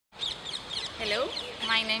Hello,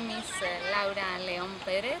 my name is León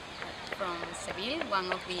Pérez from Seville,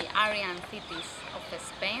 one of the Aryan cities of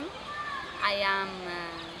Spain. I am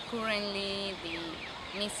currently the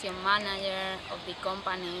mission manager of the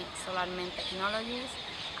company SolarMen Technologies,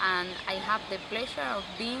 and I have the pleasure of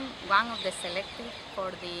being one of the selected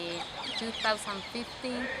for the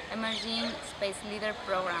 2015 Emerging Space Leader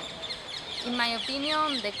Program. In my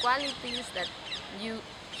opinion, the qualities that you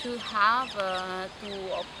should have to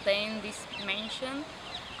obtain this mention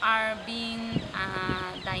are being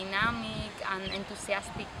a dynamic and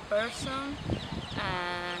enthusiastic person,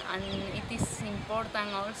 and it is important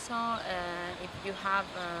also if you have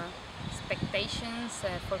expectations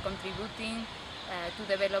for contributing to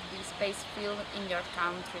develop the space field in your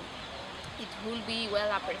country. It will be well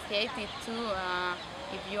appreciated too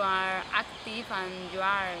if you are active and you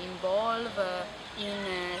are involved in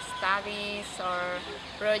studies or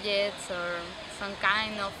projects or some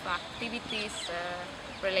kind of activities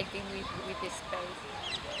related with the space.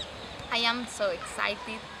 I am so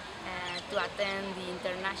excited to attend the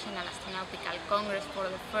International Astronautical Congress for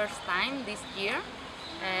the first time this year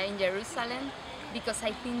in Jerusalem, because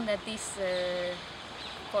I think that is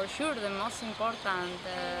for sure the most important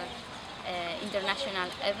international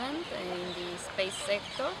event in the space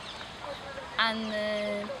sector,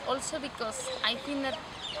 and also because I think that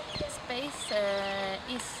space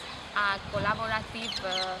is a collaborative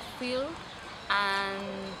field, and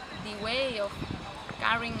the way of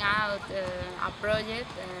carrying out a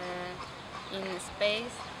project in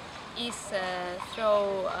space is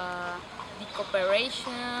through the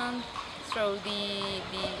cooperation, through the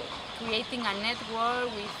creating a network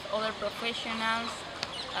with other professionals,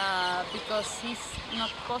 because it's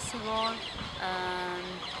not possible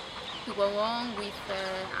to go on with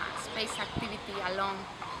space activity alone.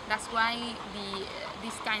 That's why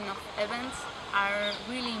these kind of events are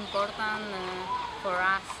really important for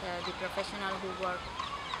us, the professionals who work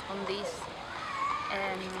on this.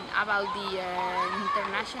 About the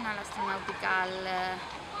International Astronautical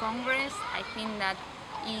Congress, I think that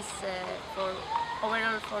is for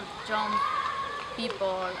overall for young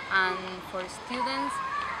people and for students,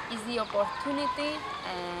 is the opportunity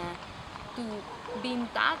to be in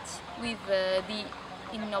touch with the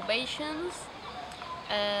innovations,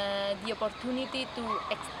 the opportunity to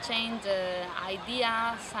exchange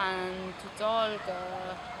ideas and to talk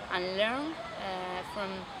and learn from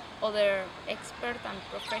other experts and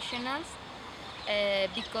professionals,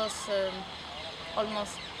 because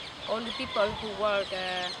almost all the people who work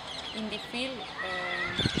in the field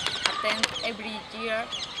attend every year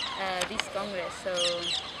this Congress. So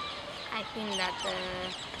I think that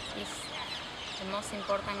is the most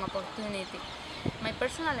important opportunity. My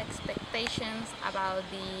personal expectations about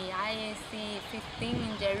the IAC'15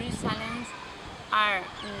 in Jerusalem are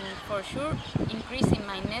for sure increasing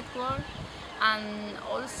my network, and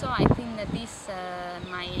also I think that is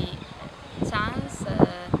my chance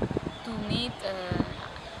to meet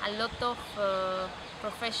a lot of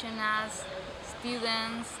professionals,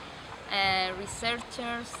 students,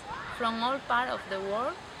 researchers from all parts of the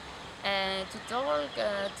world, to talk,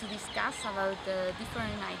 to discuss about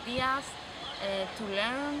different ideas, to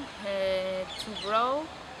learn, to grow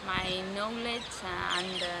my knowledge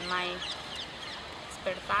and my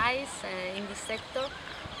expertise in this sector.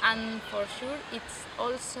 And for sure it's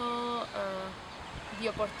also the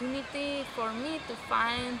opportunity for me to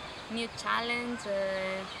find new challenge,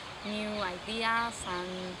 new ideas,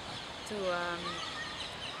 and to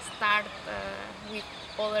start with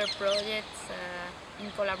other projects in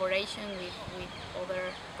collaboration with other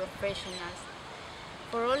professionals.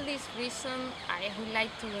 For all these reasons, I would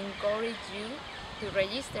like to encourage you to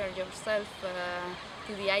register yourself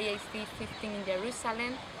to the IAC'15 in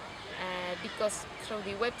Jerusalem, because through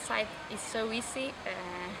the website it's so easy,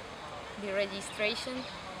 the registration,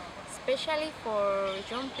 especially for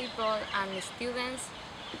young people and students,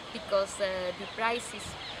 because the price is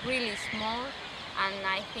really small, and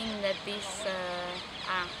I think that this is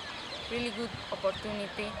a really good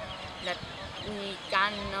opportunity that we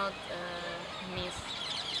cannot miss.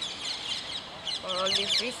 For all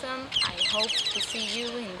these reasons, I hope to see you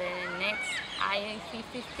in the next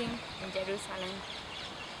IAC'15 in Jerusalem.